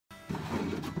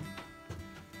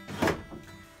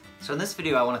So in this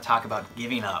video I want to talk about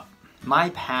giving up. My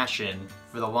passion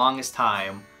for the longest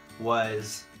time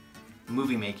was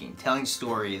movie making, telling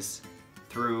stories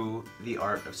through the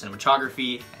art of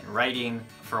cinematography and writing.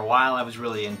 For a while I was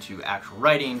really into actual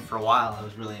writing, for a while I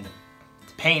was really into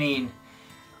painting,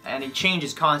 and it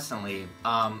changes constantly.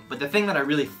 But the thing that I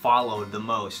really followed the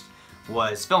most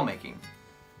was filmmaking.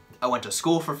 I went to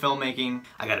school for filmmaking,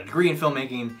 I got a degree in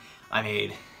filmmaking, I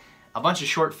made a bunch of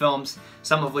short films,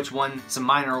 some of which won some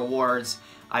minor awards.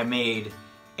 I made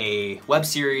a web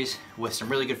series with some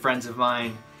really good friends of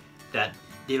mine that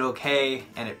did okay,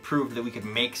 and it proved that we could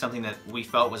make something that we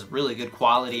felt was really good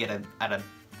quality at a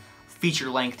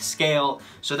feature-length scale.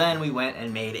 So then we went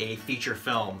and made a feature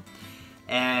film.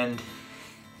 And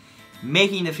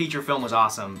making the feature film was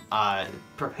awesome.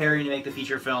 Preparing to make the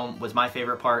feature film was my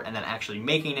favorite part, and then actually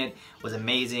making it was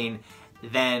amazing.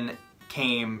 Then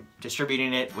came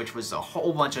distributing it, which was a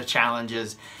whole bunch of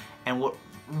challenges. And what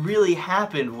really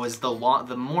happened was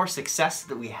the more success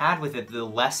that we had with it, the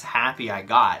less happy I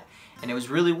got. And it was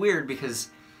really weird because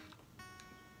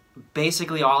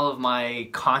basically all of my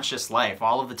conscious life,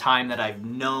 all of the time that I've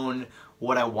known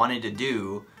what I wanted to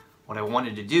do,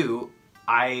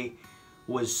 I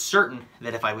was certain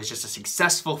that if I was just a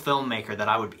successful filmmaker that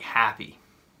I would be happy.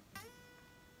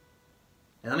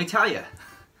 And let me tell you,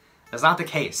 that's not the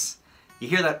case. You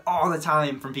hear that all the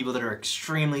time from people that are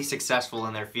extremely successful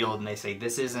in their field, and they say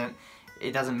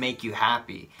it doesn't make you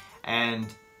happy. And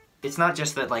it's not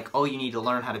just that like, oh, you need to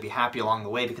learn how to be happy along the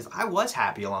way, because I was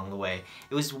happy along the way.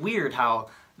 It was weird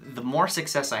how the more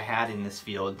success I had in this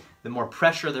field, the more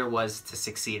pressure there was to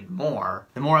succeed more,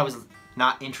 the more I was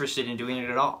not interested in doing it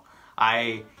at all.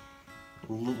 I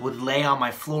would lay on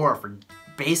my floor for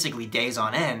basically days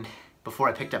on end before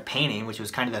I picked up painting, which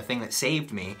was kind of the thing that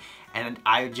saved me. And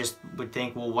I just would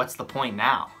think, well, what's the point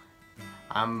now?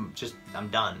 I'm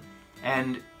done.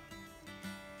 And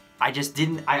I just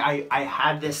didn't, I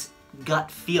had this gut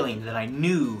feeling that I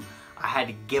knew I had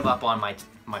to give up on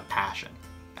my passion,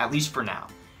 at least for now.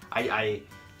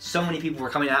 So many people were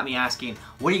coming at me asking,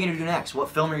 what are you gonna do next? What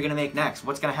film are you gonna make next?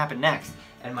 What's gonna happen next?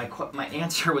 And my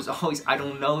answer was always, I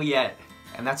don't know yet.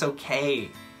 And that's okay.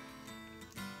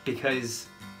 Because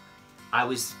I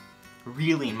was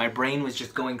reeling, my brain was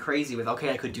just going crazy with,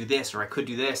 okay, I could do this or I could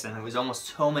do this, and there was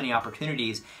almost so many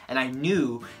opportunities. And I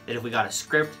knew that if we got a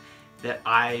script that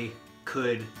I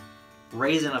could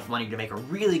raise enough money to make a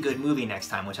really good movie next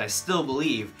time, which I still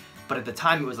believe. But at the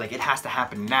time it was like, it has to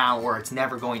happen now or it's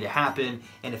never going to happen.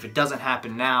 And if it doesn't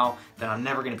happen now, then I'm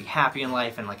never gonna be happy in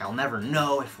life, and like I'll never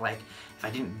know if I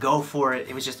didn't go for it.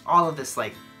 It was just all of this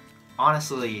like,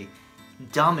 honestly,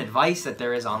 dumb advice that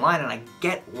there is online, and I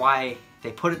get why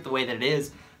they put it the way that it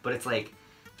is, but it's like,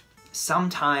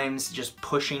 sometimes just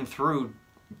pushing through,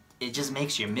 it just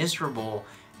makes you miserable,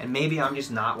 and maybe I'm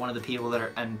just not one of the people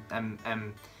that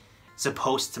I'm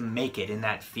supposed to make it in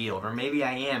that field, or maybe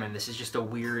I am, and this is just a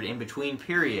weird in-between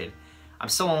period. I'm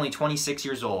still only 26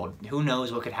 years old, who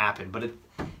knows what could happen, but at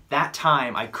that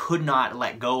time I could not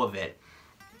let go of it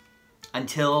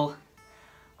until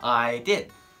I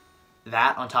did.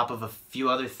 That, on top of a few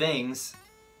other things,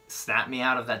 snapped me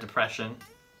out of that depression.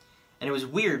 And it was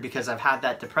weird because I've had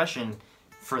that depression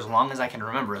for as long as I can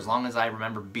remember, as long as I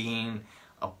remember being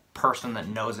a person that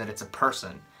knows that it's a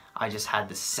person. I just had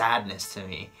this sadness to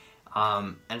me.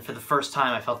 And for the first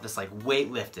time I felt this like weight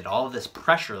lifted, all of this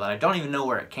pressure that I don't even know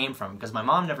where it came from, because my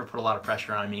mom never put a lot of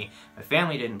pressure on me, my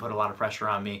family didn't put a lot of pressure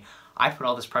on me, I put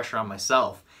all this pressure on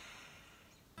myself.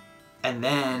 And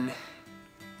then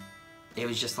it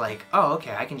was just like, oh,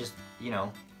 okay, I can just, you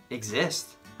know,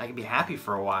 exist. I can be happy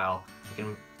for a while. I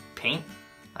can paint,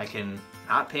 I can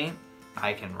not paint,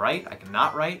 I can write, I can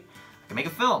not write, I can make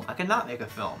a film, I can not make a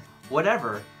film.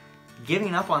 Whatever.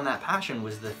 Giving up on that passion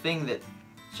was the thing that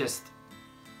just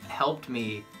helped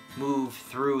me move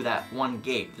through that one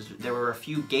gate. There were a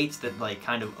few gates that like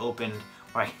kind of opened,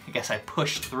 or I guess I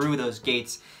pushed through those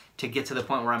gates to get to the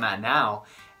point where I'm at now.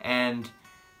 And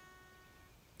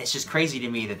it's just crazy to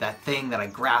me that that thing that I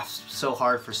grasped so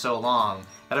hard for so long,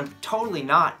 that I'm totally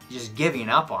not just giving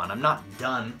up on. I'm not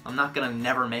done. I'm not gonna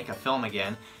never make a film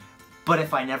again. But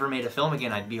if I never made a film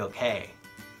again, I'd be okay.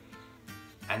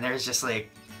 And there's just like,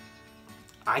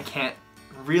 I can't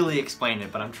really explain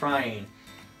it, but I'm trying.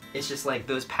 It's just like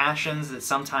those passions that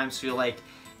sometimes feel like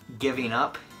giving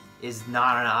up is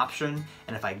not an option.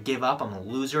 And if I give up, I'm a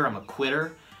loser, I'm a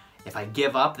quitter. If I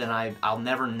give up, then I'll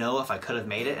never know if I could have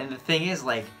made it. And the thing is,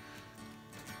 like,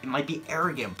 it might be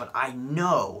arrogant, but I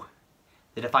know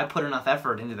that if I put enough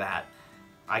effort into that,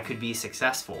 I could be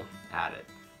successful at it.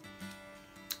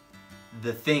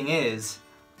 The thing is,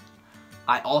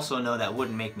 I also know that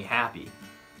wouldn't make me happy.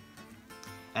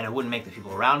 and it wouldn't make the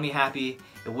people around me happy.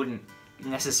 It wouldn't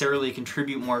necessarily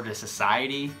contribute more to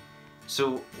society.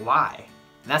 So why?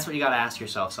 And that's what you gotta ask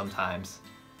yourself sometimes.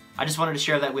 I just wanted to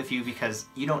share that with you because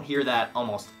you don't hear that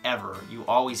almost ever. You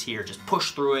always hear just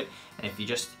push through it, and if you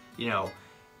just, you know,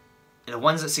 the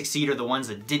ones that succeed are the ones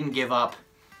that didn't give up.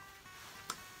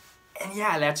 And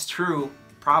yeah, that's true,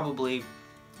 probably,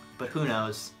 but who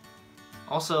knows.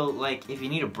 Also, like, if you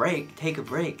need a break, take a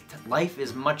break. Life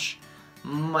is much,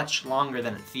 much longer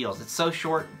than it feels. It's so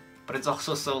short, but it's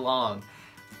also so long.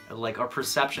 Like, our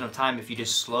perception of time, if you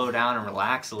just slow down and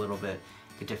relax a little bit,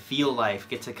 get to feel life,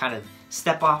 get to kind of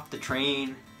step off the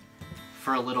train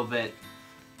for a little bit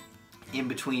in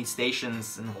between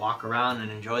stations and walk around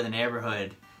and enjoy the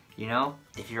neighborhood, you know?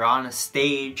 If you're on a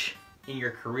stage in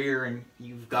your career and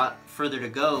you've got further to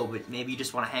go, but maybe you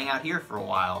just want to hang out here for a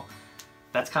while,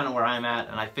 that's kind of where I'm at,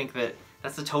 and I think that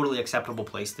that's a totally acceptable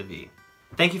place to be.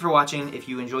 Thank you for watching. If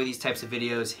you enjoy these types of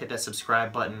videos, hit that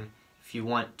subscribe button. If you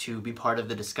want to be part of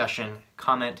the discussion,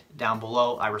 comment down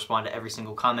below. I respond to every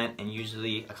single comment, and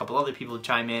usually a couple other people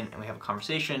chime in and we have a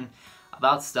conversation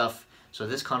about stuff. So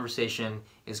this conversation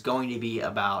is going to be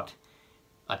about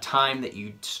a time that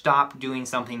you stopped doing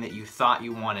something that you thought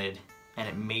you wanted and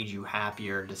it made you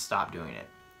happier to stop doing it.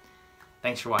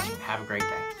 Thanks for watching. Have a great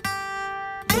day.